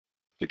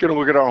Taking a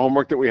look at our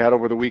homework that we had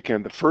over the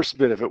weekend. The first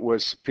bit of it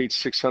was page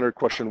 600,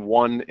 question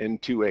 1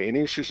 and 2A. Any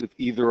issues with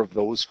either of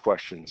those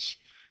questions,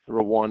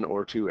 number 1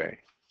 or 2A?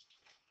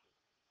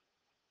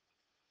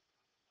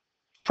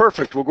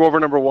 Perfect. We'll go over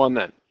number 1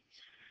 then.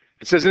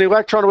 It says an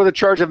electron with a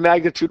charge of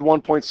magnitude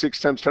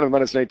 1.6 times 10 to the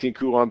minus 19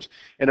 coulombs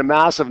and a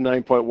mass of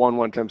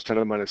 9.11 times 10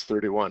 to the minus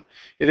 31.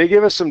 If they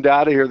give us some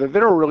data here that they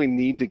don't really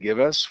need to give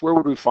us, where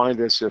would we find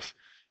this if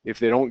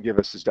they don't give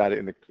us this data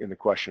in the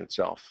question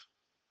itself?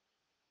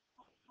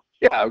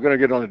 Yeah, we're going to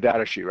get it on a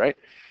data sheet, right?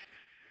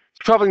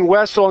 Traveling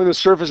west along the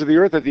surface of the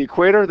Earth at the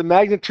equator, the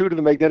magnitude of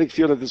the magnetic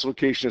field at this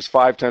location is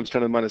 5 times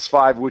 10 to the minus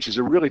 5, which is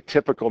a really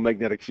typical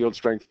magnetic field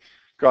strength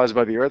caused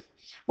by the Earth.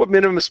 What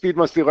minimum speed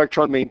must the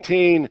electron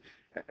maintain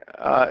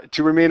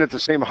to remain at the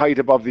same height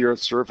above the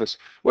Earth's surface?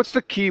 What's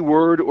the key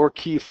word or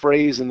key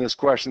phrase in this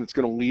question that's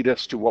going to lead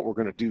us to what we're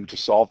going to do to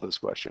solve this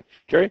question?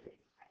 Carrie?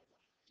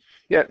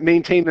 Yeah,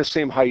 maintain the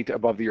same height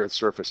above the Earth's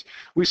surface.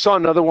 We saw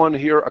another one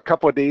here a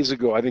couple of days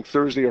ago, I think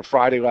Thursday or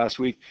Friday last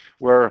week,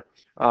 where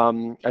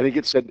I think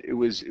it said it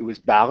was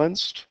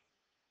balanced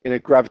in a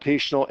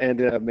gravitational and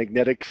a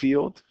magnetic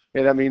field.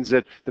 And that means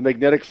that the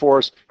magnetic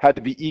force had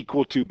to be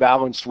equal to,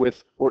 balanced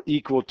with, or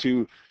equal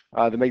to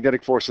the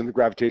magnetic force and the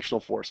gravitational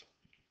force.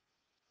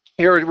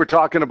 Here we're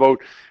talking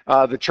about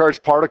the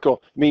charged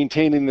particle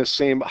maintaining the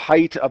same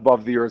height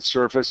above the Earth's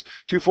surface.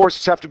 Two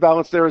forces have to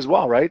balance there as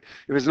well, right?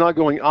 If it's not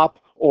going up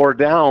or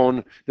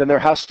down, then there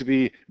has to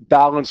be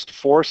balanced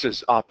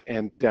forces up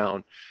and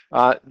down.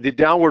 The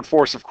downward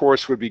force, of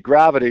course, would be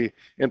gravity,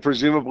 and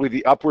presumably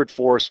the upward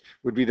force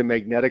would be the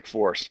magnetic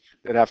force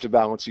that have to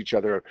balance each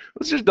other.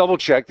 Let's just double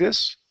check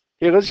this.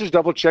 Okay, let's just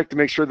double check to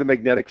make sure the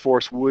magnetic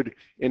force would,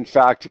 in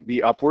fact,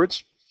 be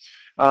upwards.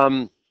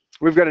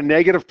 We've got a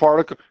negative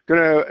particle.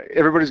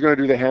 Everybody's going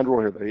to do the hand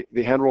roll here,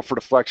 the hand roll for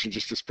deflection,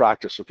 just as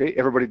practice, okay?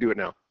 Everybody do it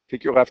now.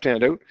 Take your left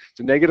hand out.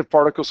 It's a negative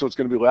particle, so it's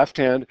going to be left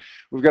hand.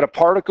 We've got a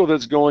particle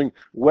that's going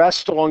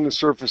west along the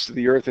surface of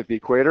the Earth at the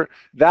equator.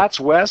 That's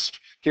west.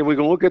 Okay, we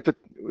can look at the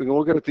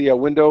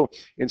window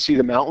and see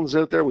the mountains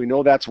out there. We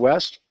know that's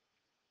west.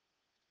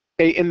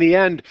 Okay, in the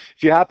end,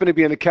 if you happen to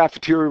be in the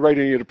cafeteria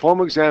writing your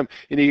diploma exam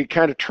and you get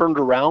kind of turned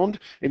around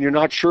and you're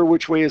not sure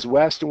which way is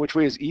west and which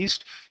way is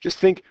east, just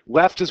think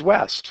left is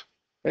west.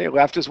 Okay,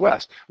 left is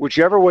west.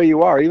 Whichever way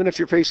you are, even if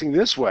you're facing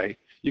this way,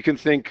 you can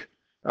think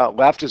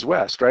left is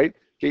west, right?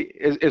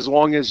 Okay, as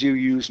long as you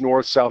use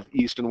north, south,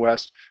 east, and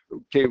west,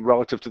 okay,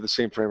 relative to the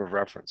same frame of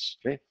reference.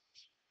 Okay,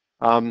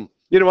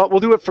 you know what? We'll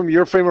do it from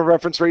your frame of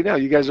reference right now.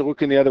 You guys are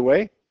looking the other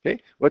way.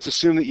 Okay, let's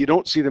assume that you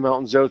don't see the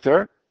mountains out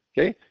there.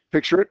 Okay,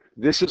 picture it.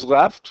 This is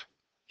left.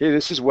 Okay,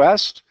 this is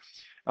west.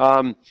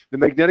 The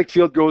magnetic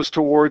field goes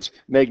towards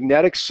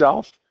magnetic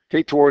south.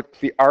 Okay, toward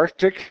the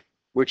Arctic,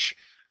 which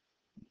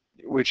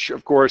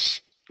of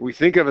course we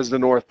think of as the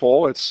North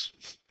Pole. It's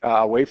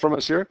away from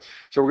us here.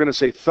 So we're going to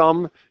say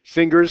thumb,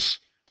 fingers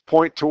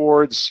point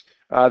towards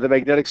the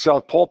magnetic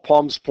south pole,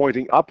 palms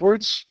pointing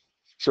upwards.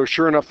 So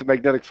sure enough, the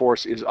magnetic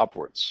force is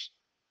upwards.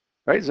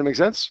 Right? Does that make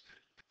sense?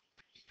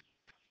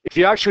 If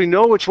you actually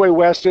know which way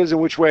west is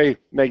and which way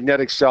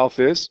magnetic south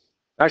is,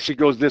 actually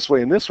goes this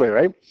way and this way,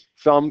 right?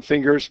 Thumb,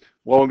 fingers,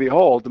 lo and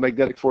behold, the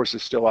magnetic force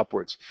is still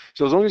upwards.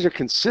 So as long as you're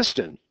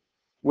consistent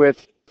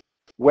with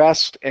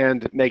west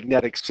and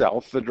magnetic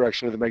south, the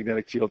direction of the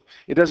magnetic field,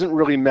 it doesn't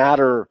really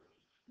matter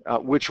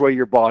which way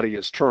your body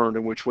is turned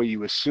and which way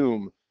you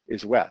assume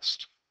is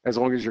west, as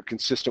long as you're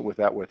consistent with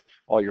that with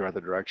all your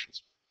other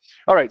directions.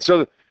 All right,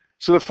 so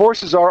the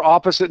forces are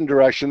opposite in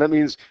direction. That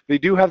means they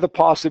do have the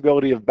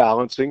possibility of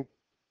balancing.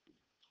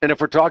 And if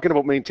we're talking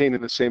about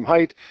maintaining the same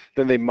height,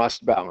 then they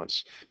must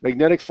balance.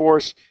 Magnetic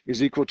force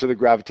is equal to the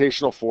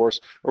gravitational force.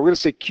 Or we're going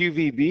to say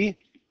QVB,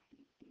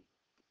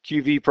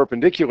 QV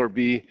perpendicular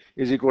B,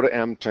 is equal to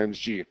M times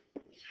G.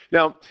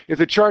 Now, if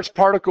the charged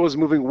particle is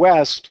moving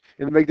west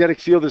and the magnetic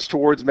field is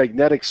towards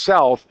magnetic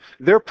south,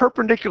 they're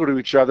perpendicular to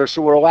each other,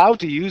 so we're allowed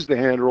to use the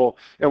hand rule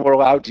and we're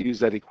allowed to use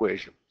that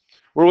equation.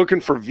 We're looking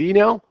for V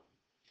now.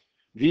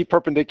 V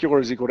perpendicular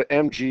is equal to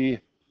mg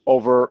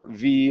over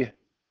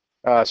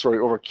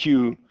over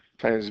Q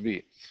times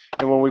B.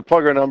 And when we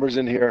plug our numbers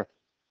in here,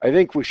 I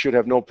think we should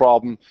have no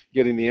problem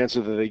getting the answer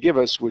that they give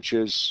us, which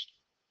is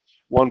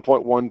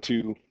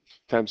 1.12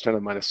 times 10 to the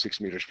minus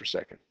 6 meters per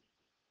second.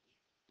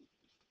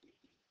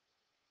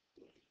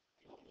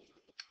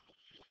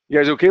 You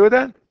guys okay with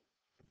that?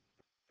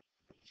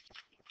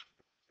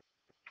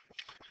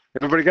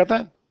 Everybody got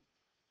that?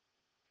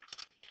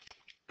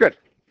 Good.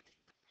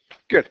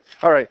 Good.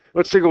 All right.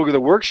 Let's take a look at the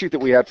worksheet that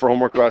we had for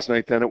homework last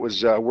night then. It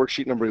was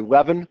worksheet number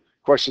 11,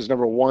 questions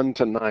number 1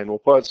 to 9. We'll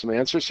put out some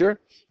answers here.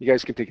 You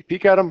guys can take a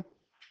peek at them.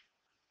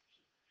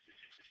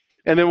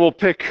 And then we'll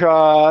pick 2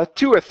 or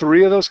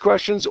 3 of those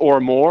questions or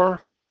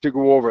more to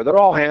go over. They're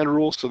all hand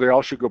rules, so they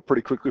all should go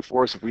pretty quickly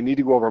for us. If we need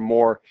to go over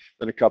more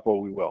than a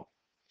couple, we will.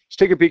 Let's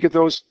take a peek at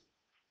those,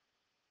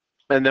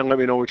 and then let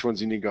me know which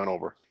ones you need gone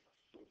over.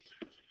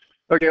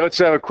 Okay, let's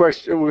have a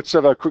question. Let's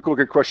have a quick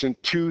look at question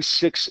 2,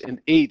 6, and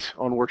 8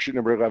 on worksheet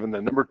number 11.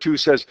 Then number 2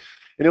 says,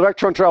 An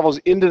electron travels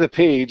into the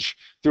page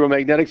through a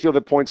magnetic field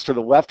that points to the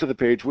left of the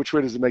page. Which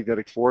way does the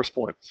magnetic force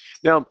point?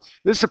 Now,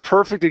 this is a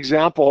perfect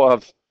example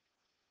of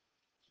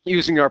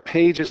using our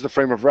page as the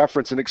frame of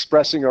reference and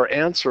expressing our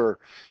answer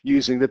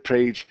using the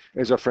page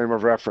as our frame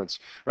of reference,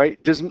 right?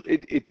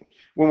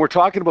 When we're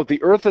talking about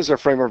the Earth as our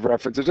frame of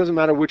reference, it doesn't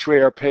matter which way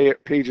our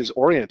page is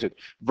oriented,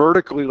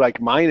 vertically like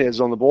mine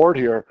is on the board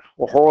here,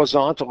 or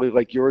horizontally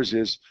like yours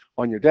is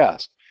on your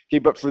desk. Okay,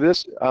 but for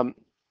this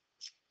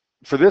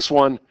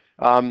one,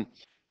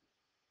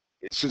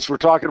 since we're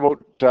talking about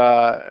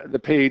the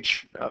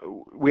page,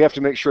 we have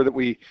to make sure that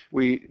we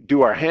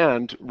do our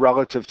hand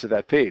relative to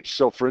that page.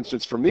 So for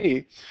instance, for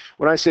me,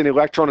 when I say an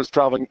electron is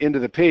traveling into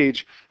the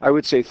page, I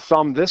would say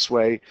thumb this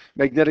way,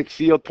 magnetic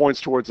field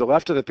points towards the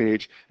left of the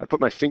page, I put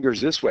my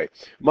fingers this way.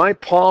 My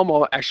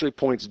palm actually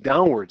points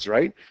downwards,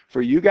 right?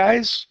 For you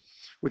guys,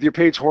 with your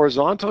page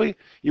horizontally,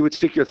 you would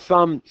stick your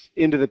thumb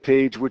into the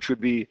page, which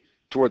would be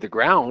toward the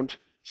ground,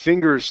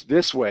 fingers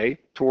this way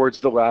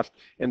towards the left,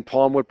 and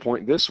palm would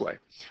point this way.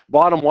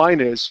 Bottom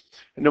line is,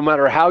 no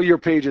matter how your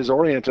page is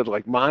oriented,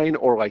 like mine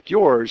or like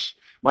yours,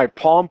 my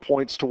palm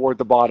points toward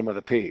the bottom of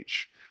the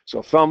page.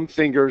 So thumb,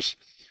 fingers,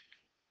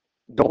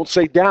 don't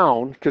say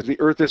down, because the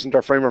Earth isn't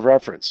our frame of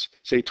reference.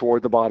 Say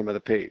toward the bottom of the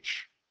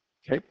page.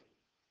 Okay?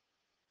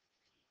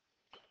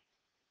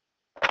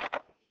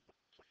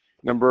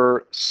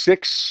 Number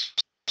six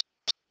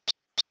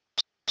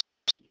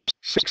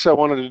I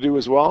wanted to do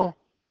as well.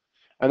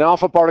 An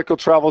alpha particle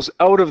travels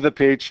out of the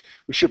page.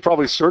 We should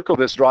probably circle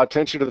this, draw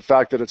attention to the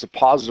fact that it's a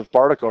positive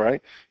particle, right?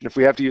 And if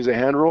we have to use a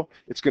hand rule,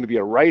 it's going to be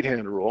a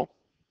right-hand rule.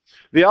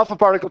 The alpha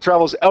particle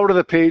travels out of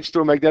the page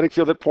through a magnetic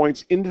field that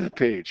points into the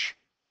page.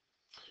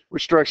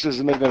 Which direction does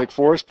the magnetic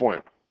force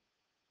point?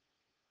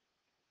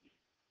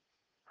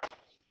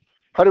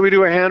 How do we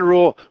do a hand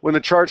rule when the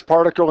charged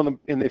particle and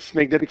the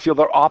magnetic field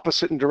are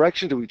opposite in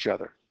direction to each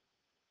other?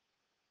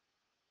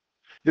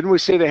 Didn't we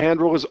say the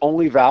hand rule is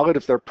only valid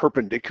if they're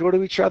perpendicular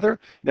to each other,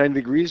 90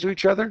 degrees to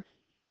each other?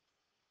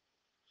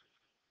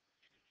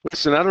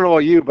 Listen, I don't know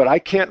about you, but I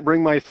can't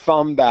bring my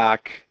thumb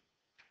back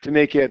to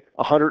make it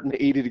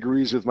 180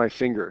 degrees with my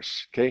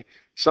fingers, okay?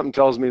 Something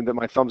tells me that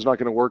my thumb's not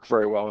going to work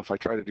very well if I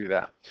try to do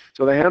that.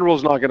 So the hand rule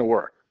is not going to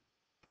work.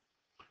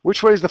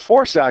 Which way is the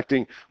force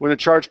acting when the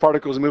charged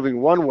particle is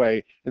moving one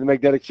way and the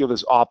magnetic field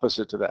is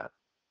opposite to that?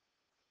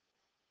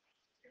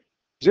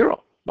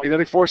 Zero.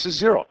 Magnetic force is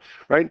zero,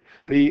 right?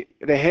 The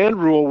hand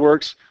rule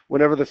works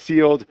whenever the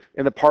field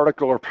and the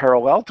particle are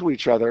parallel to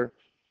each other,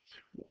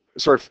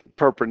 sort of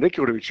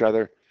perpendicular to each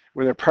other.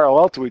 When they're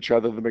parallel to each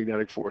other, the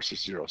magnetic force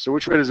is zero. So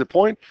which way does it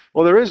point?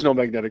 Well, there is no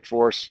magnetic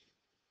force,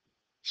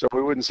 so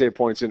we wouldn't say it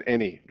points in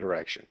any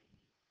direction.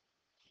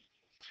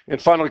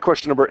 And finally,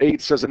 question number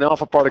 8 says an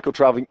alpha particle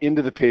traveling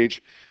into the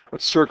page.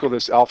 Let's circle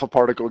this alpha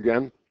particle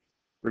again.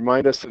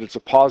 Remind us that it's a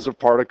positive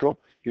particle.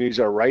 You can use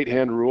our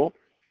right-hand rule.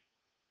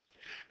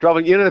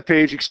 Traveling into the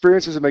page,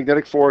 experiences a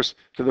magnetic force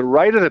to the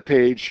right of the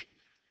page.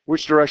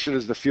 Which direction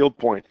is the field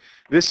point?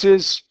 This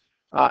is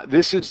a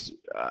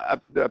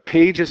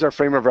page as our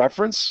frame of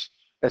reference,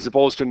 as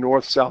opposed to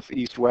north, south,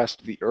 east,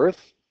 west, the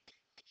Earth.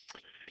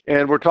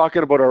 And we're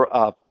talking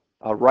about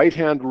a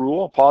right-hand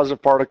rule, a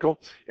positive particle,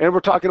 and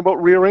we're talking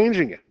about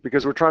rearranging it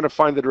because we're trying to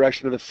find the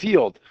direction of the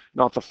field,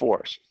 not the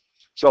force.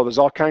 So there's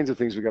all kinds of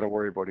things we got to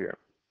worry about here.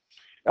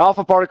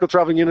 Alpha particle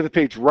traveling into the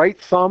page,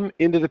 right thumb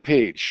into the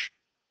page.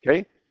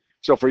 Okay.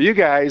 So for you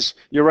guys,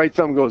 your right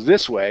thumb goes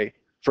this way.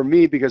 For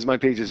me, because my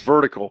page is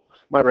vertical,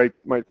 my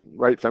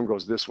right thumb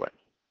goes this way.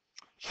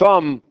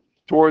 Thumb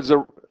towards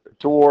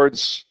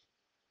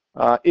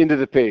into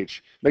the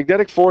page.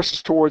 Magnetic force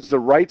is towards the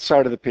right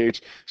side of the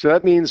page. So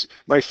that means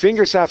my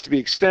fingers have to be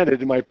extended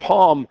and my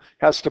palm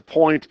has to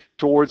point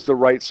towards the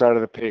right side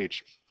of the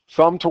page.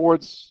 Thumb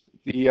towards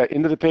the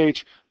into the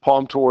page,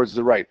 palm towards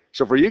the right.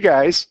 So for you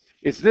guys,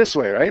 it's this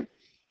way, right?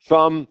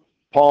 Thumb,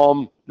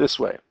 palm, this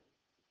way.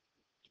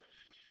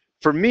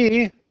 For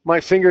me, my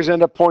fingers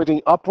end up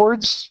pointing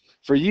upwards.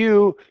 For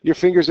you, your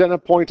fingers end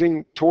up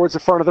pointing towards the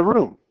front of the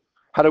room.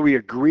 How do we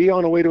agree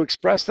on a way to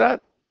express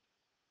that?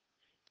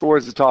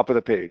 Towards the top of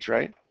the page,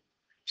 right?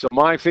 So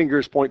my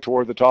fingers point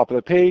toward the top of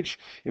the page,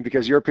 and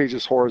because your page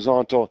is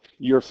horizontal,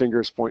 your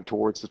fingers point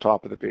towards the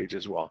top of the page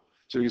as well.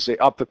 So you say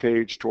up the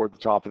page, toward the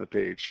top of the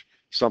page,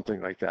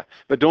 something like that.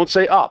 But don't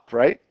say up,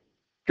 right?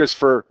 Because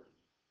for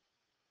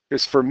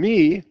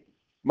me,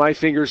 my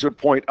fingers would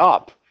point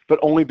up, but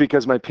only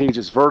because my page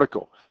is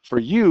vertical. For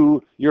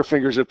you, your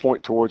fingers would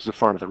point towards the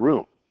front of the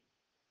room.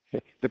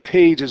 Okay? The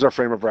page is our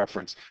frame of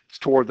reference. It's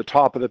toward the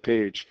top of the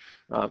page,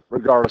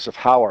 regardless of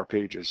how our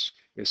page is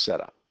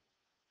set up.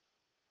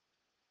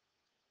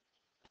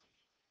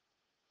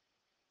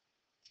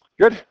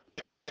 Good?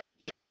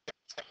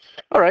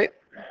 All right,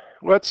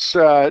 let's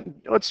try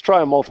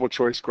a multiple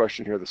choice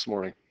question here this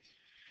morning.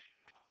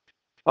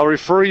 I'll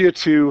refer you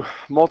to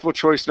multiple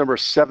choice number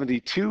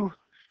 72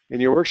 in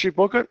your worksheet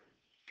booklet.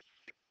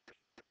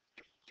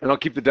 And I'll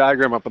keep the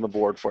diagram up on the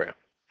board for you.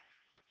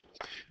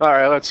 All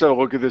right, let's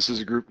look at this as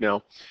a group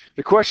now.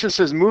 The question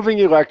says moving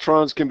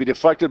electrons can be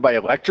deflected by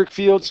electric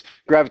fields,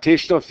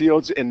 gravitational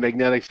fields, and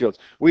magnetic fields.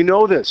 We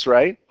know this,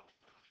 right?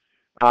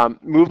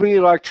 Moving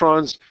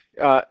electrons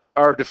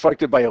are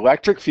deflected by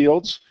electric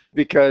fields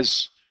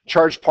because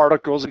charged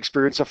particles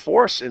experience a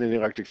force in an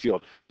electric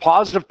field.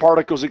 Positive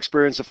particles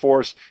experience a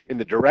force in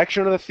the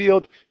direction of the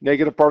field.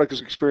 Negative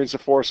particles experience a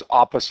force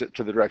opposite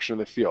to the direction of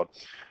the field.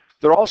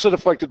 They're also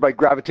deflected by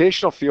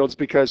gravitational fields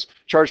because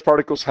charged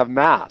particles have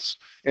mass,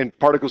 and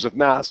particles of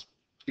mass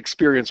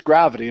experience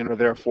gravity and are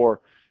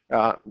therefore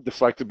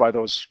deflected by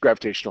those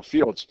gravitational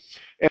fields.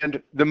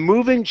 And the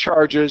moving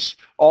charges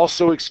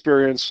also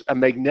experience a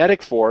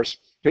magnetic force.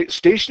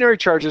 Stationary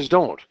charges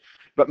don't,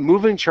 but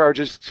moving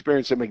charges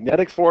experience a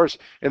magnetic force,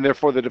 and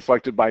therefore they're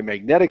deflected by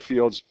magnetic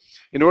fields.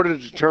 In order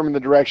to determine the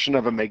direction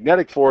of a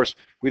magnetic force,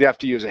 we'd have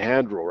to use a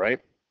hand rule, right?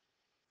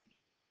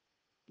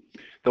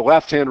 The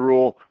left-hand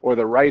rule or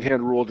the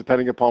right-hand rule,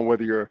 depending upon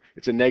whether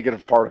it's a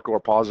negative particle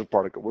or positive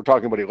particle. We're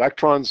talking about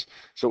electrons,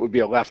 so it would be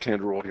a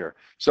left-hand rule here.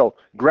 So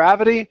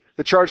gravity,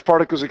 the charged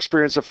particles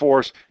experience a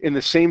force in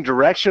the same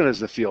direction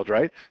as the field,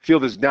 right?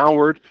 Field is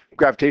downward,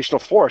 gravitational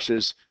force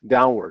is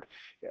downward.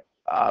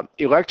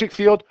 Electric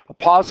field, a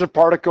positive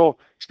particle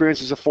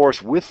experiences a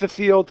force with the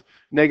field,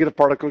 negative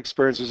particle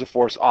experiences a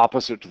force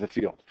opposite to the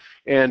field.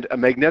 And a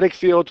magnetic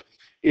field,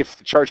 if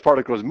the charged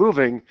particle is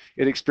moving,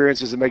 it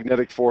experiences a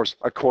magnetic force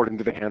according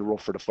to the hand rule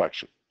for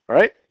deflection. All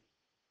right?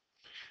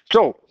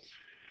 So,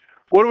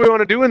 what do we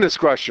want to do in this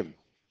question?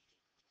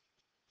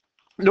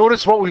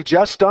 Notice what we've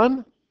just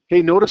done.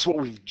 Hey, notice what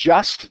we've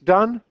just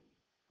done.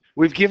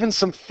 We've given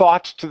some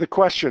thought to the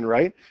question,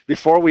 right?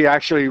 Before we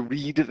actually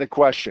read the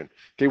question.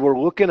 Okay, we're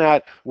looking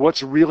at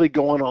what's really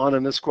going on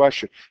in this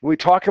question. We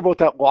talk about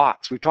that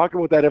lots. We talk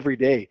about that every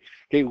day.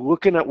 Okay,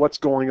 looking at what's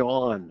going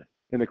on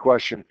in the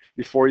question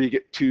before you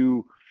get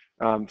too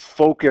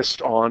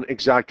focused on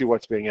exactly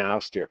what's being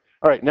asked here.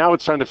 All right, now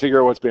it's time to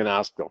figure out what's being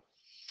asked though.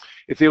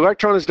 If the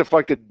electron is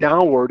deflected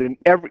downward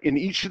in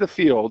each of the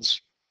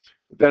fields,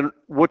 then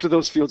what do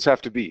those fields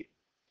have to be?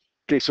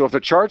 Okay, so if a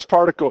charged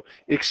particle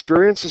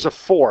experiences a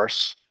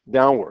force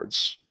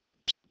downwards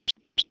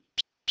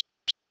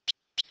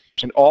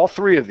in all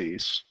three of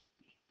these,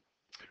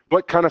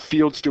 what kind of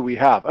fields do we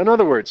have? In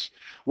other words,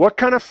 what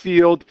kind of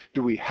field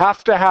do we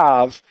have to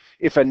have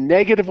if a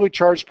negatively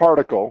charged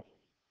particle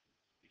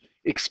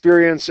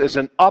experiences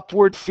an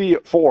upward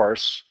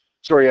force,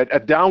 a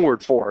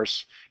downward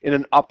force in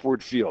an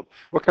upward field?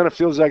 What kind of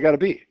field does that got to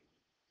be?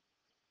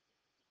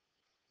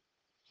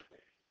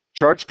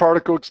 Charged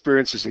particle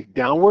experiences a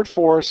downward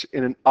force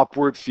in an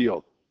upward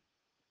field.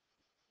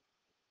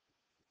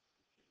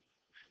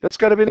 That's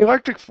got to be an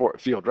electric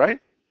field, right?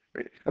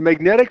 A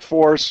magnetic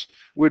force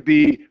would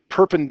be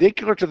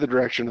perpendicular to the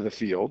direction of the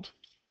field.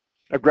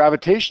 A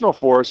gravitational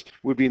force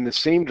would be in the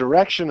same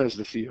direction as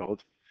the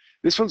field.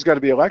 This one's got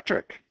to be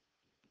electric.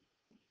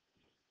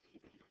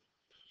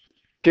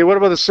 Okay, what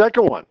about the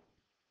second one?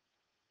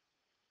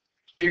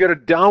 You got a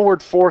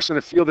downward force in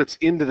a field that's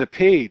into the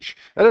page.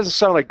 That doesn't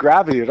sound like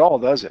gravity at all,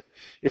 does it?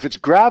 If it's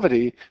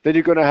gravity, then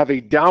you're going to have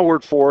a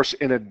downward force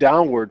in a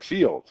downward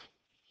field,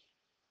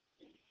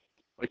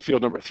 like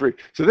field number 3.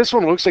 So this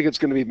one looks like it's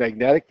going to be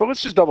magnetic, but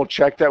let's just double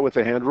check that with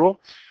the hand rule.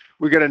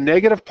 We've got a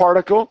negative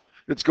particle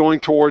that's going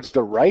towards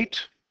the right.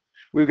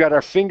 We've got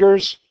our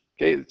fingers,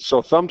 okay,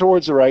 so thumb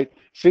towards the right,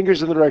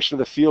 fingers in the direction of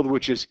the field,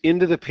 which is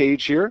into the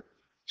page here.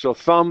 So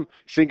thumb,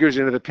 fingers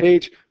into the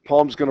page,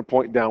 palm's going to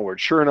point downward.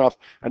 Sure enough,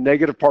 a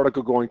negative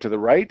particle going to the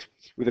right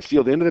with a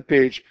field into the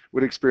page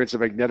would experience a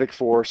magnetic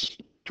force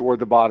toward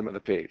the bottom of the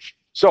page.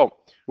 So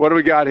what do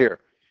we got here?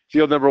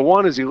 Field number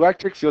 1 is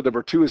electric, field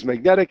number 2 is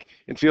magnetic,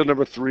 and field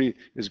number 3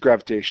 is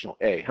gravitational.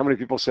 A. How many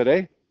people said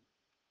A?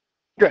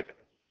 Good.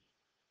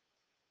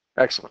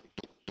 Excellent.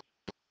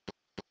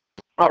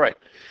 All right,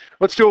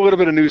 let's do a little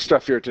bit of new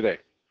stuff here today.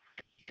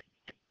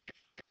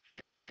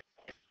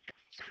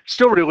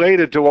 Still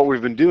related to what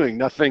we've been doing,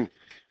 nothing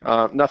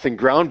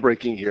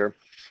groundbreaking here,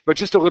 but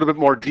just a little bit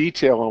more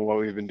detail on what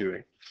we've been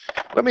doing.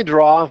 Let me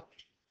draw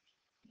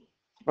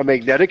a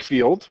magnetic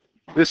field.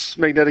 This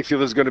magnetic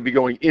field is going to be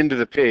going into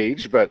the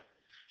page, but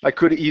I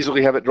could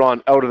easily have it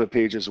drawn out of the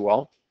page as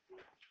well.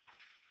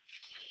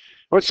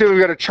 Let's say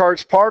we've got a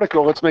charged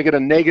particle. Let's make it a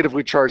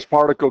negatively charged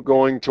particle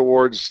going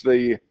towards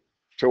the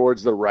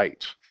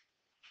right.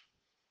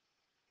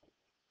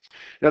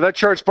 Now that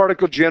charged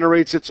particle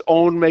generates its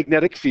own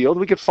magnetic field.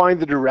 We could find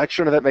the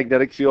direction of that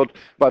magnetic field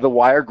by the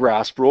wire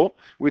grasp rule.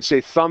 We'd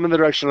say thumb in the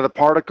direction of the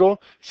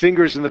particle,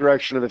 fingers in the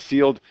direction of the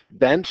field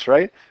bent,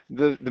 right?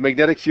 The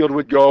magnetic field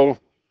would go,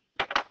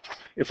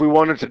 if we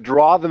wanted to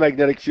draw the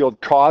magnetic field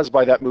caused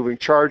by that moving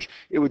charge,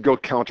 it would go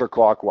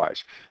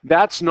counterclockwise.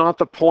 That's not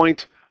the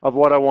point of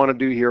what I want to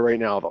do here right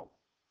now, though.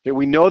 Okay,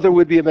 we know there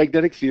would be a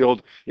magnetic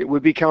field. It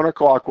would be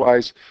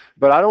counterclockwise,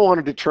 but I don't want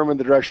to determine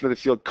the direction of the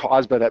field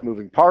caused by that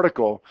moving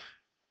particle.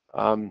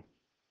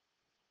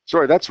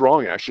 Sorry, that's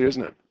wrong actually,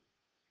 isn't it?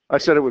 I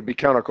said it would be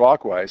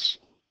counterclockwise.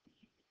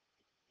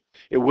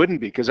 It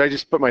wouldn't be because I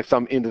just put my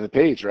thumb into the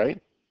page, right?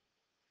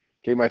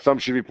 Okay, my thumb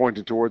should be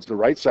pointing towards the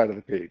right side of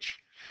the page.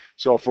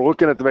 So if we're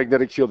looking at the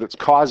magnetic field that's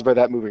caused by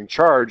that moving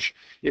charge,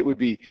 it would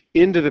be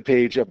into the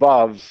page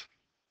above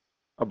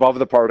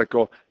the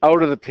particle,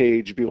 out of the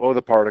page below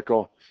the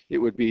particle. It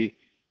would be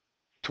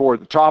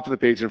toward the top of the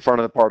page in front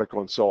of the particle,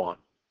 and so on.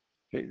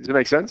 Okay, does it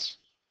make sense?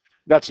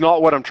 That's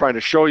not what I'm trying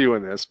to show you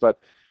in this, but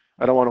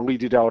I don't want to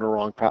lead you down a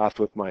wrong path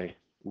with my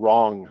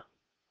wrong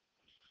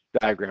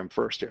diagram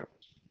first here.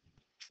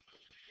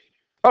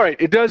 All right,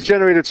 it does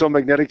generate its own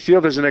magnetic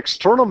field. There's an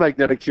external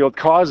magnetic field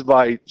caused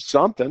by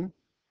something,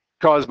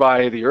 caused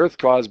by the Earth,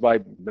 caused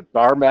by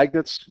our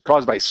magnets,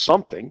 caused by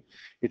something.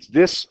 It's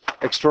this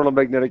external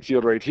magnetic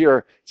field right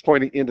here. It's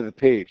pointing into the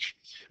page.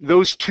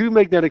 Those two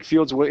magnetic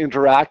fields will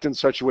interact in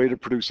such a way to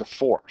produce a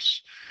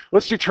force.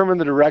 Let's determine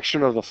the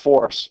direction of the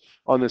force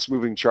on this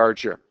moving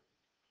charge here.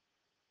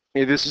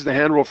 Okay, this is the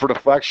hand rule for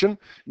deflection,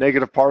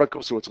 negative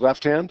particle, so it's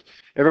left hand.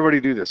 Everybody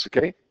do this,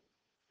 okay?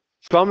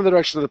 Thumb in the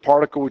direction of the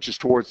particle, which is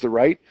towards the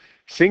right.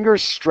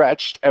 Fingers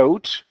stretched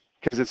out,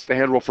 because it's the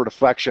hand rule for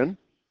deflection.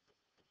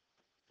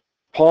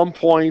 Palm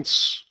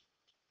points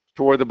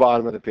toward the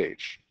bottom of the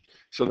page.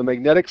 So the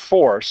magnetic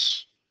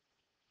force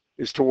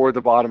is toward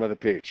the bottom of the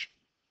page.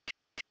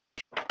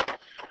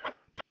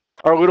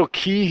 Our little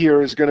key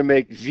here is going to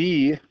make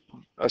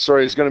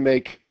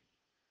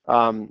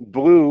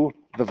blue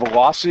the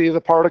velocity of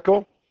the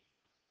particle,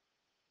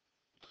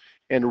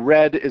 and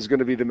red is going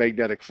to be the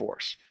magnetic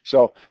force.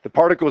 So the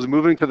particle is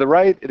moving to the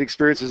right, it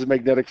experiences a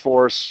magnetic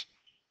force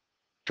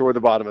toward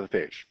the bottom of the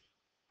page.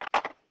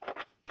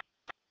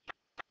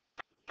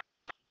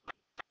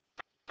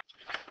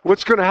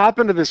 What's going to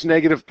happen to this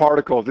negative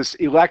particle, this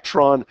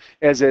electron,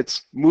 as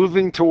it's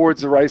moving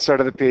towards the right side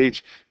of the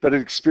page, but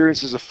it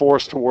experiences a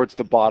force towards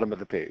the bottom of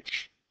the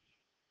page?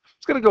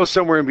 It's going to go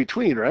somewhere in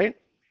between, right?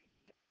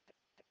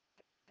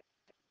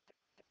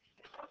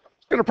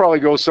 It's going to probably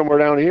go somewhere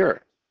down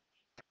here.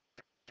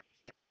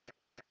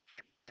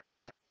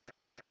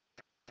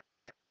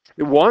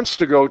 It wants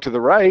to go to the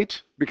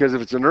right because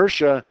of its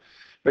inertia,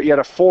 but yet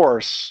a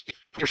force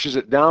pushes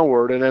it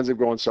downward and ends up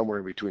going somewhere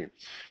in between.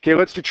 Okay,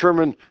 let's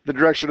determine the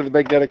direction of the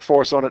magnetic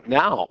force on it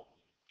now,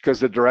 because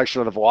the direction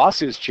of the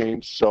velocity has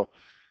changed, so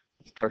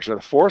the direction of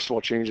the force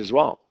will change as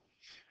well.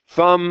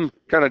 Thumb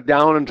kind of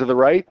down and to the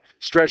right,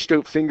 stretched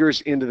out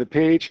fingers into the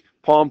page,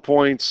 palm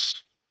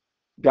points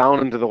down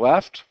and to the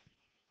left.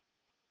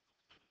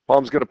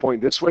 Palm's going to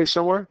point this way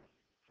somewhere.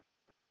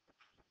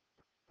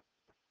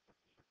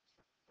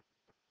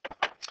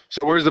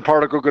 So where's the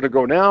particle going to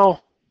go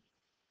now?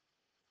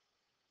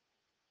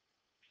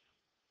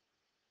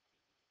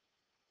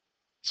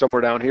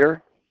 Somewhere down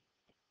here.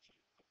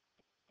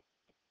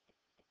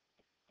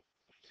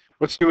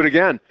 Let's do it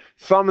again.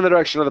 Thumb in the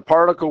direction of the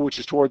particle, which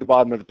is toward the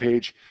bottom of the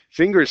page.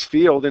 Fingers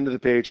field into the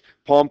page.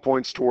 Palm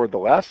points toward the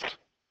left.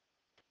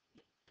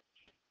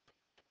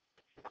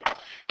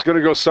 It's going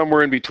to go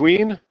somewhere in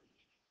between.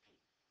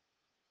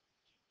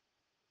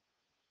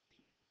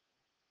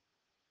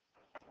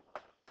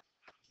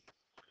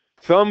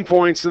 Thumb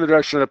points in the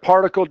direction of the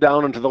particle,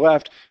 down and to the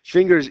left.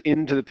 Fingers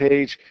into the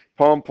page.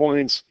 Palm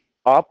points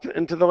up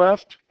and to the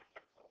left.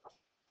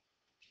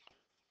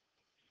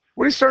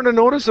 What are you starting to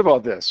notice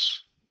about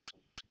this?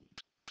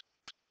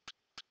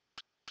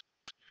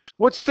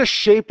 What's the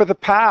shape of the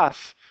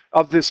path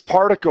of this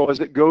particle as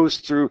it goes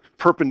through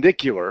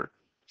perpendicular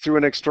through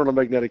an external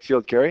magnetic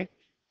field, Carrie?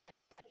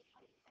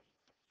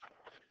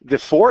 The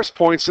force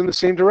points in the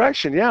same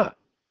direction, yeah.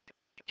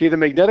 Okay, the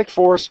magnetic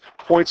force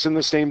points in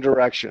the same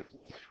direction.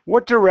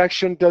 What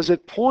direction does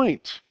it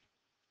point?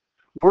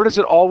 Where does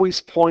it always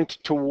point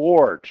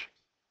toward?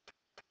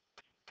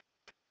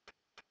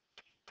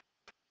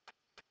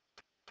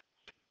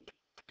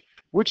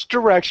 Which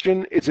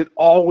direction is it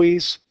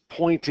always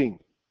pointing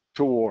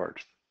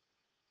toward?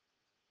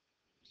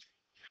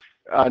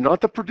 Not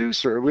the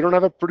producer. We don't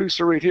have a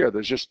producer right here.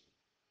 There's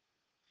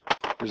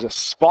a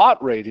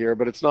spot right here,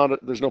 but it's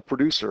not. There's no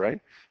producer, right?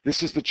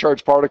 This is the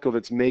charged particle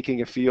that's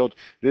making a field.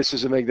 This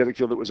is a magnetic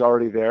field that was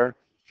already there.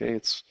 Okay,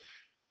 it's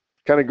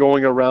kind of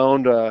going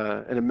around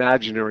an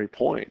imaginary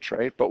point,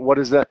 right? But what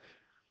is that?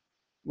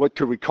 What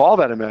could we call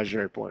that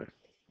imaginary point?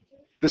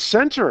 The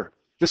center.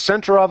 The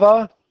center of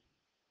a.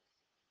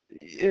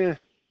 The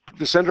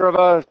center of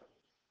a.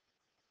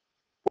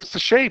 What's the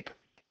shape?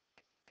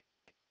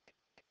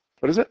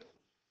 What is it?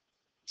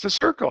 It's a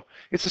circle.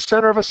 It's the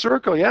center of a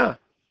circle, yeah.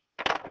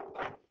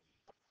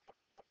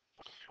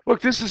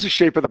 Look, this is the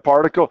shape of the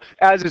particle.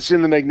 As it's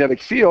in the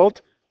magnetic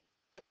field,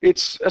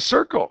 it's a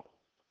circle.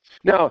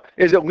 Now,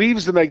 as it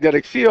leaves the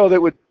magnetic field,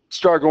 it would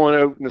start going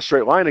out in a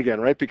straight line again,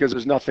 right? Because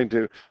there's nothing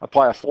to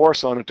apply a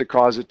force on it to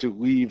cause it to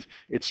leave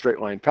its straight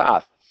line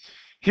path.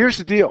 Here's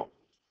the deal.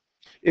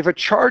 If a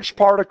charged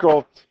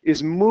particle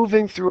is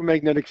moving through a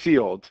magnetic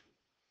field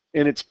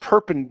and it's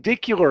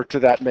perpendicular to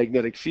that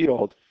magnetic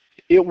field,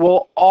 it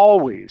will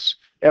always,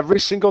 every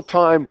single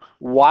time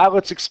while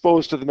it's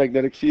exposed to the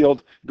magnetic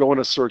field, go in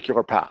a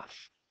circular path.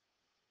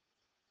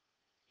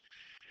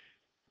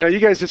 Now, you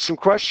guys did some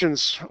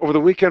questions over the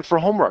weekend for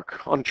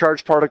homework on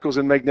charged particles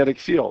and magnetic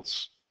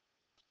fields.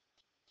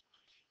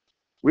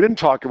 We didn't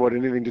talk about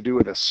anything to do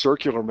with a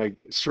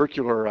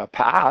circular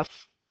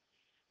path.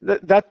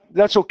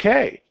 That's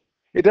okay.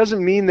 It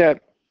doesn't mean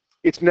that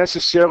it's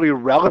necessarily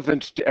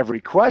relevant to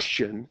every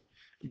question,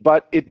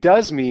 but it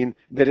does mean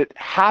that it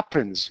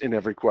happens in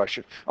every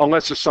question,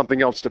 unless there's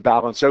something else to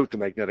balance out the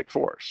magnetic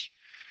force.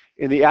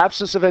 In the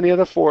absence of any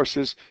other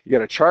forces, you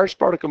get a charged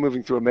particle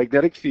moving through a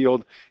magnetic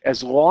field.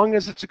 As long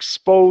as it's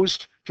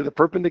exposed to the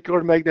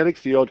perpendicular magnetic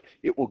field,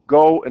 it will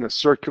go in a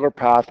circular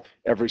path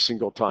every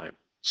single time.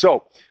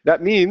 So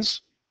that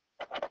means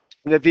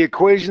that the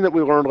equation that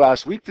we learned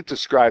last week that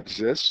describes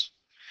this,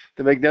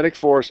 the magnetic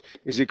force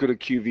is equal to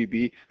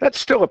QVB, that's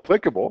still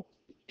applicable.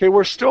 Okay,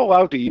 we're still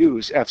allowed to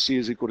use FC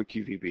is equal to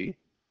QVB.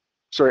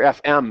 Sorry,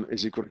 FM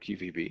is equal to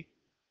QVB.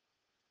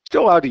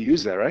 Still allowed to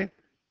use that, right?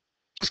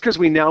 Just because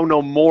we now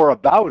know more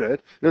about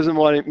it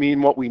doesn't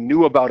mean what we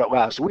knew about it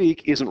last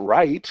week isn't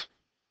right.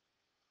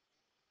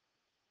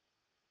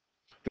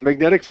 The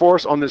magnetic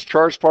force on this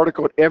charged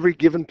particle at every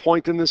given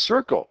point in this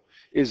circle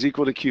is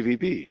equal to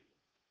QVB.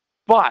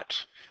 But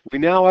we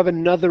now have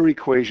another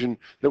equation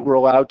that we're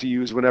allowed to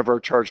use whenever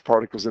a charged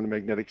particle is in the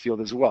magnetic field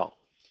as well.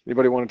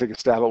 Anybody want to take a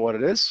stab at what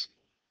it is?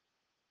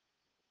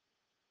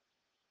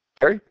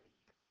 Harry?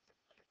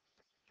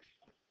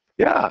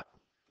 Yeah.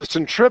 The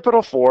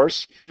centripetal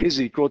force is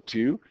equal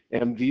to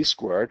mv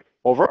squared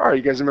over r.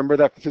 You guys remember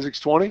that from Physics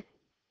 20?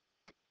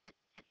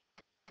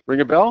 Ring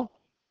a bell?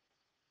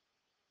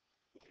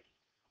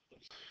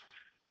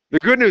 The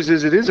good news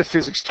is it is a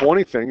Physics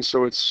 20 thing,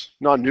 so it's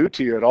not new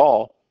to you at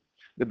all.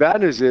 The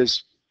bad news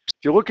is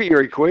if you look at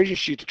your equation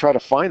sheet to try to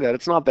find that,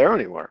 it's not there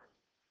anywhere.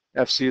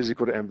 Fc is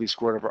equal to mv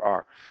squared over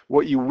r.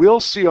 What you will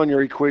see on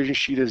your equation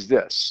sheet is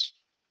this.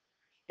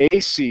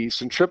 AC,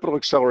 centripetal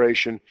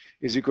acceleration,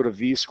 is equal to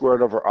v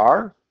squared over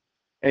r,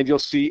 and you'll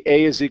see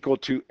A is equal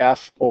to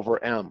F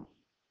over m.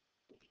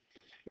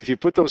 If you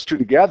put those two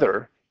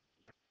together,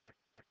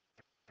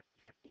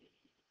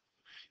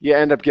 you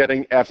end up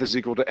getting F is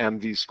equal to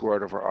mv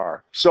squared over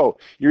r. So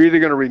you're either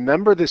going to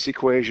remember this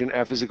equation,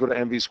 F is equal to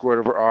mv squared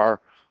over r,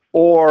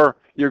 or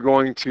you're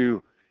going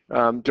to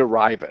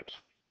derive it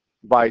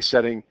by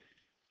setting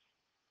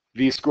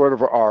v squared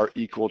over r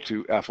equal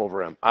to F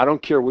over m. I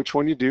don't care which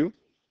one you do.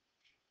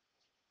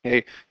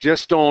 Okay,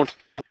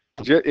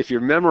 if you're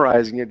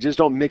memorizing it, just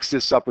don't mix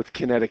this up with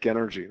kinetic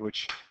energy,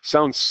 which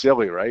sounds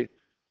silly, right?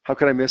 How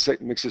can I mix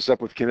this up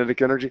with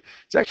kinetic energy?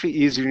 It's actually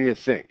easier than you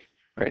think,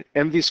 right?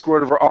 mv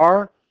squared over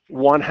r,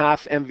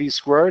 1/2 mv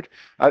squared.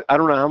 I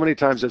don't know how many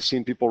times I've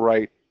seen people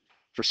write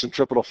for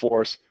centripetal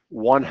force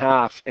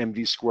 1/2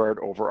 mv squared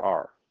over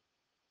r.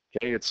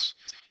 Okay, you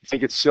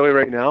think it's silly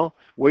right now?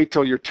 Wait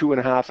till you're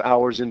 2.5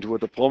 hours into a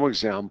diploma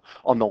exam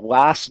on the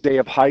last day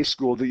of high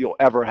school that you'll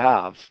ever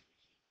have,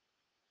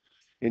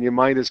 and your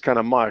mind is kind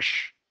of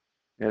mush,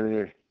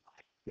 and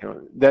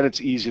then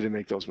it's easy to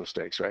make those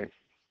mistakes, right?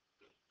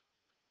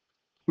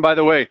 By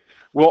the way,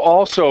 we'll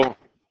also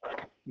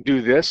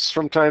do this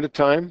from time to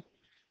time,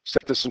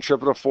 set the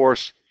centripetal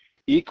force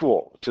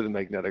equal to the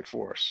magnetic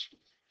force.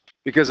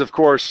 Because, of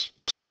course,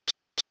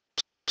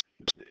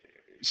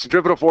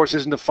 centripetal force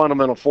isn't a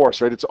fundamental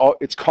force, right?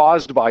 It's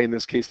caused by, in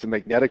this case, the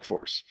magnetic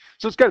force.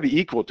 So it's got to be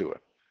equal to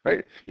it,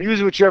 right?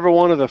 Use whichever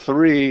one of the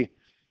three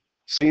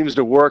seems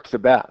to work the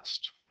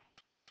best.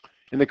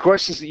 In the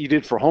questions that you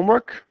did for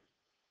homework,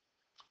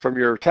 from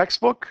your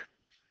textbook,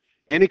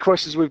 any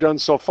questions we've done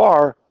so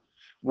far,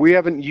 we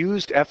haven't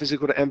used F is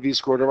equal to mv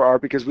squared over r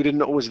because we didn't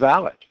know it was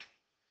valid.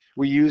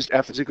 We used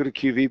F is equal to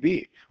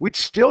QVB. We'd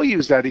still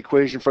use that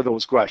equation for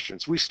those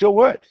questions. We still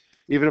would,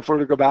 even if we were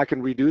to go back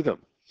and redo them.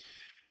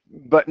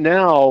 But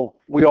now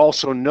we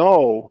also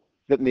know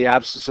that in the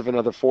absence of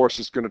another force,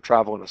 it's going to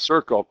travel in a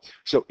circle.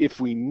 So if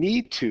we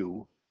need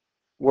to,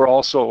 we're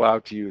also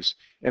allowed to use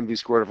mv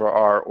squared over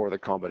r or the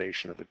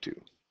combination of the two.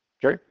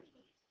 Okay?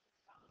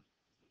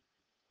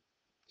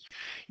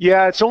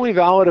 Yeah, it's only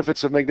valid if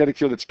it's a magnetic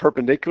field that's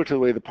perpendicular to the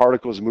way the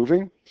particle is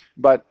moving,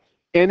 but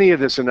any of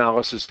this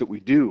analysis that we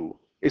do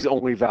is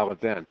only valid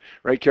then,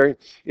 right, Carrie?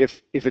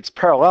 If it's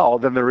parallel,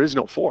 then there is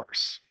no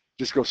force.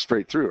 Just go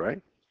straight through,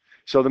 right?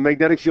 So the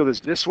magnetic field is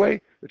this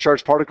way, the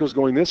charged particle is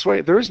going this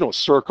way. There is no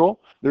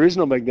circle, there is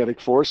no magnetic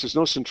force, there's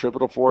no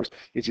centripetal force,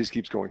 it just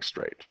keeps going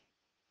straight.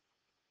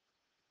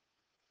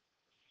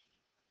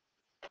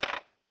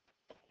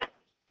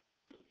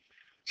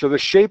 So the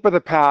shape of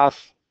the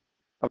path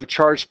of a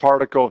charged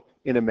particle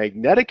in a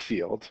magnetic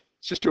field,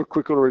 let's just do a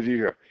quick little review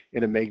here.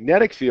 In a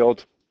magnetic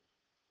field,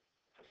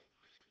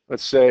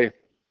 let's say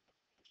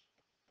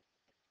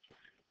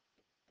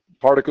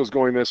particle's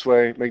going this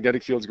way,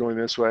 magnetic field's going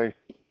this way.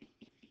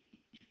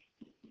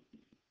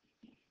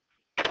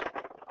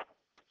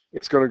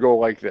 It's going to go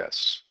like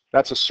this.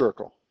 That's a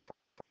circle.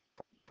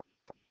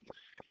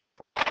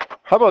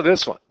 How about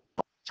this one?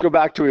 Let's go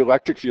back to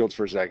electric fields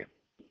for a second,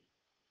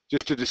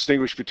 just to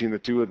distinguish between the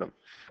two of them.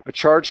 A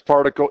charged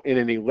particle in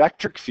an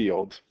electric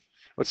field,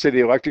 let's say the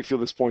electric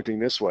field is pointing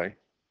this way.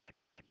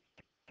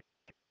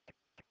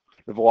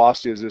 The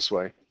velocity is this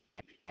way.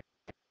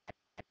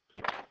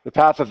 The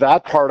path of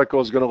that particle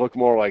is going to look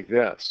more like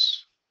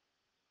this.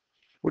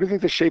 What do you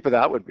think the shape of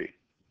that would be?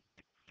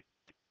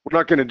 We're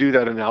not going to do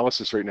that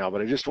analysis right now,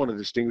 but I just want to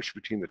distinguish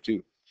between the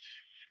two.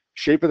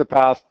 shape of the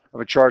path of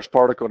a charged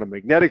particle in a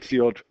magnetic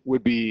field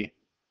would be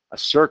a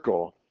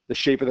circle. The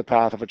shape of the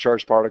path of a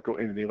charged particle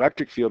in the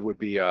electric field would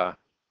be not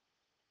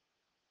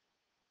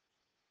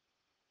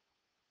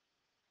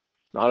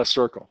a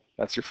circle.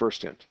 That's your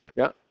first hint.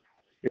 Yeah.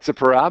 It's a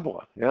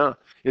parabola. Yeah.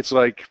 It's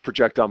like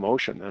projectile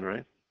motion then,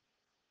 right?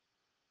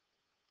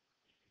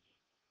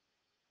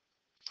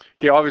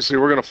 Okay, obviously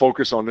we're going to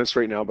focus on this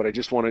right now, but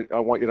I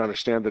want you to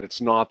understand that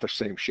it's not the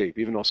same shape.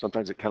 Even though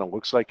sometimes it kind of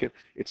looks like it,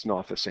 it's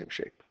not the same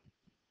shape.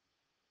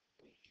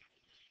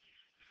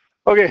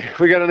 Okay,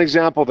 we got an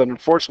example that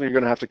unfortunately you're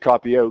going to have to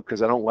copy out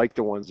because I don't like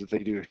the ones that they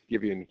do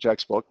give you in your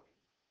textbook.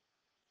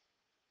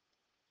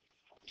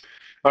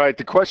 All right,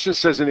 the question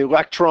says an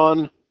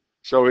electron,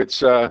 so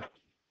it's a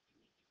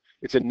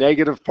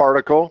negative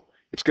particle.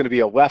 It's going to be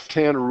a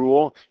left-hand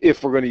rule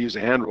if we're going to use a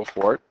hand rule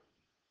for it.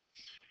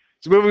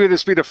 It's moving at the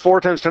speed of 4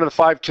 times 10 to the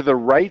 5 to the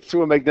right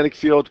through a magnetic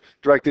field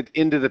directed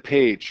into the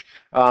page.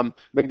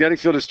 Magnetic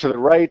field is to the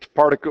right,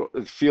 particle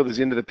field is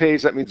into the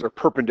page. That means they're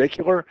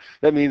perpendicular.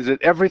 That means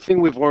that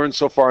everything we've learned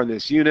so far in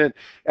this unit,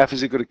 F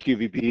is equal to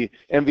QVB,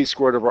 mv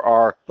squared over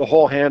R, the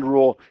whole hand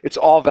rule, it's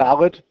all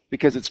valid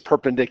because it's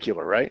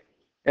perpendicular, right?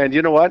 And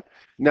you know what?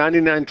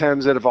 99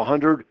 times out of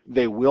 100,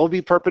 they will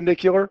be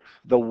perpendicular.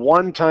 The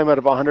one time out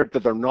of 100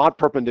 that they're not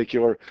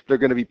perpendicular, they're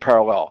going to be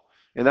parallel.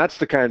 And that's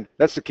the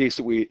case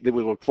that we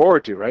look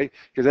forward to, right?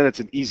 Because then it's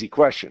an easy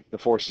question. The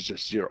force is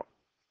just 0.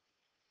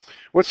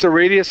 What's the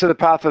radius of the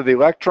path of the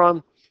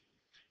electron?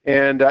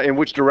 And in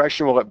which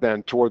direction will it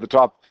bend? Toward the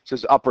top. It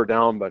says up or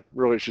down, but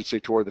really it should say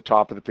toward the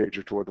top of the page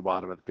or toward the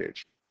bottom of the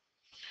page.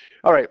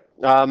 All right.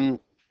 Well,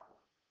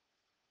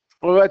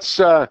 let's.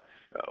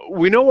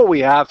 We know what we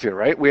have here,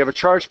 right? We have a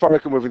charged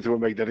particle moving through a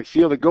magnetic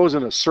field. It goes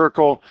in a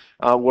circle.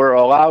 We're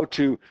allowed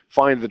to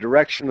find the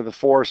direction of the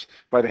force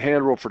by the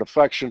hand rule for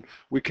deflection.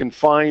 We can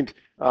find,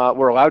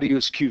 we're allowed to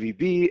use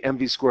QVB,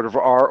 mv squared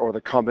over R, or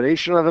the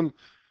combination of them.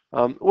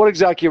 What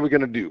exactly are we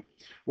going to do?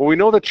 Well, we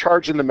know the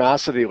charge and the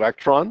mass of the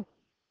electron.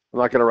 I'm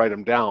not going to write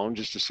them down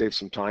just to save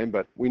some time,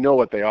 but we know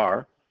what they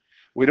are.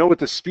 We know what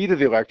the speed of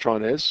the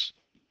electron is.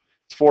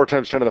 It's 4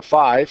 times 10 to the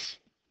 5.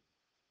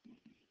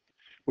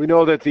 We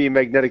know that the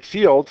magnetic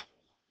field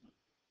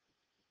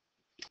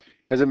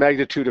has a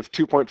magnitude of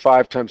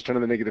 2.5 times 10 to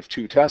the negative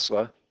 2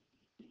 Tesla.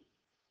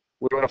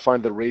 We want to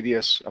find the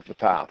radius of the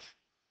path.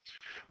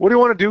 What do you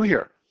want to do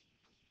here?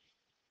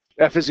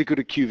 F is equal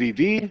to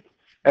QVB,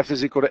 F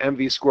is equal to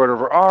mv squared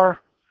over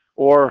R,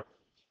 or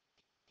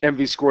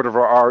mv squared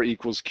over R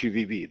equals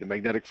QVB, the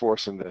magnetic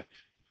force and the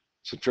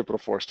centripetal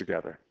force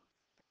together.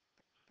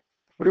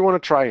 What do you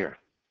want to try here?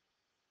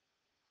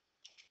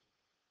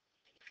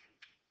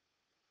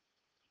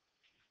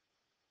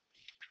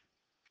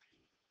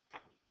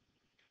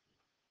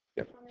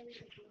 Yep.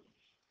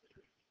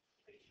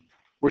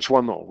 Which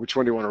one though? Which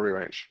one do you want to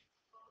rearrange?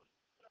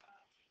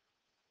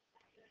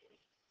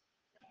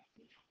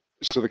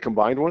 So the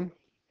combined one?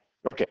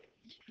 Okay.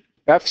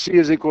 FC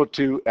is equal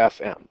to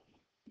FM.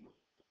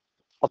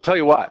 I'll tell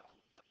you what,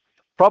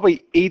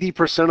 probably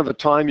 80% of the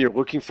time you're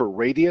looking for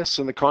radius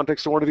in the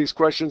context of one of these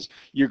questions,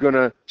 you're going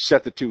to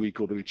set the two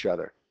equal to each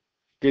other.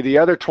 Okay, the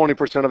other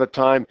 20% of the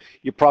time,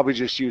 you probably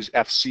just use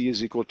FC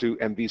is equal to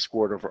mv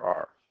squared over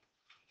R.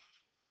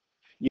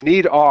 You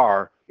need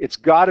R. It's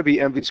got to be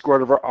mv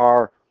squared over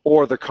R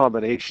or the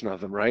combination of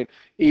them, right?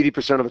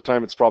 80% of the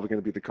time, it's probably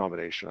going to be the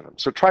combination of them.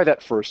 So try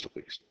that first at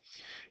least.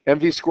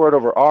 mv squared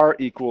over R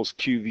equals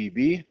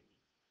QVB.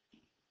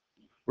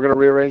 We're going to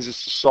rearrange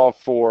this to solve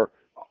for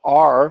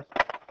R,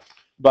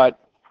 but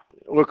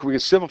look, we can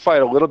simplify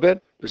it a little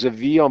bit. There's a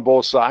V on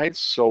both sides,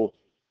 so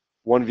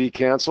one V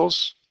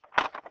cancels.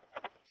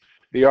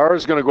 The R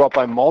is going to go up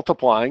by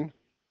multiplying.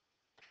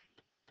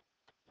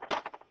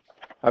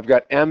 I've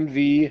got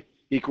MV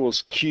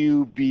equals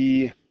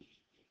QBR.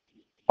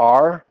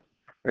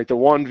 Right, the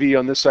one V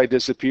on this side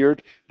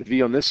disappeared. The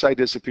V on this side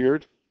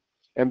disappeared.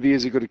 MV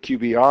is equal to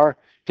QBR.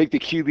 Take the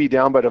QB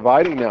down by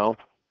dividing now.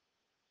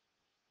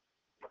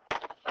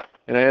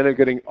 And I end up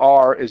getting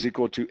R is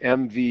equal to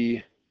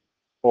MV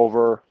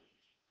over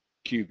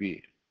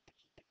QB.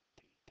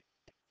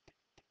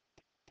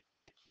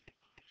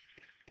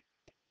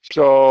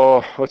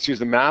 So let's use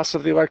the mass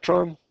of the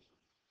electron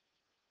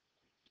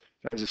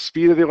as the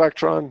speed of the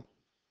electron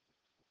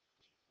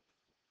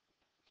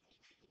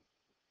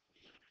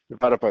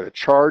divided by the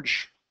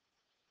charge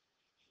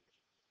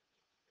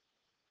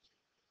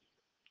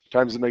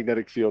times the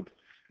magnetic field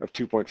of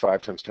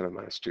 2.5 times 10 to the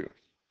minus 2.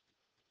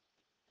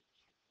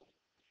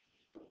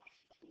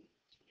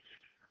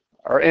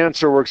 Our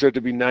answer works out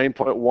to be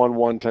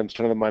 9.11 times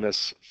 10 to the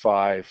minus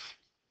 5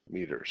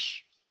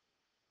 meters.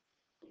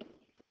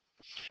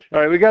 All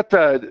right, we got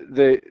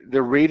the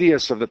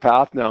radius of the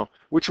path now.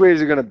 Which way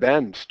is it going to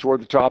bend?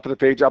 Toward the top of the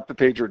page, up the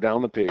page, or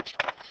down the page?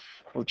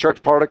 Well, the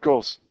charged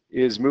particles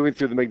is moving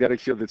through the magnetic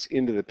field that's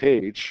into the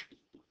page.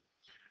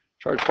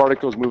 Charged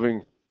particles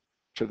moving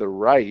to the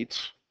right.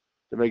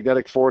 The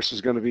magnetic force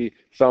is going to be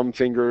thumb,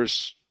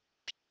 fingers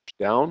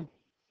down,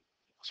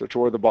 so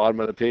toward the bottom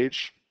of the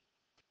page.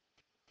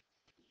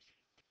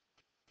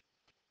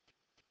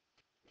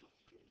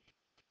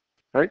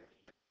 Right?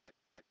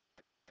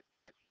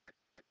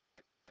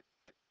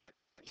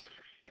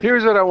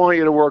 Here's what I want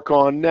you to work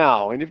on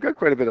now, and you've got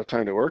quite a bit of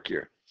time to work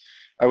here.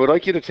 I would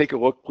like you to take a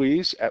look,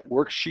 please, at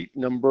worksheet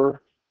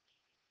number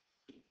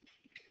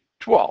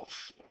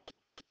 12.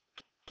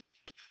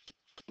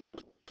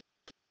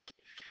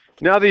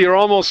 Now that you're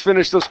almost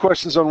finished those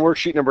questions on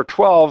worksheet number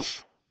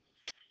 12,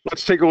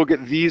 let's take a look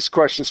at these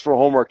questions for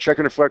homework. Check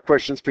and reflect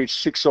questions, page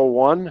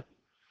 601,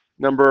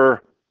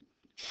 number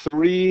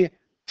 3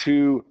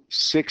 to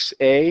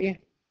 6A.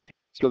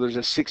 So there's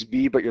a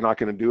 6B, but you're not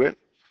going to do it.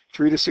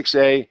 3 to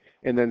 6A,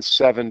 and then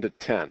 7 to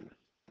 10.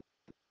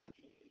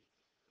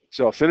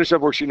 So finish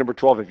up worksheet number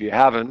 12 if you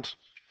haven't,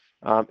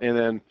 and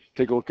then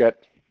take a look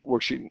at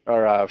worksheet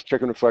or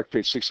check and reflect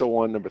page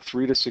 601, number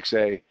 3 to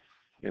 6A,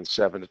 and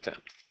 7 to 10.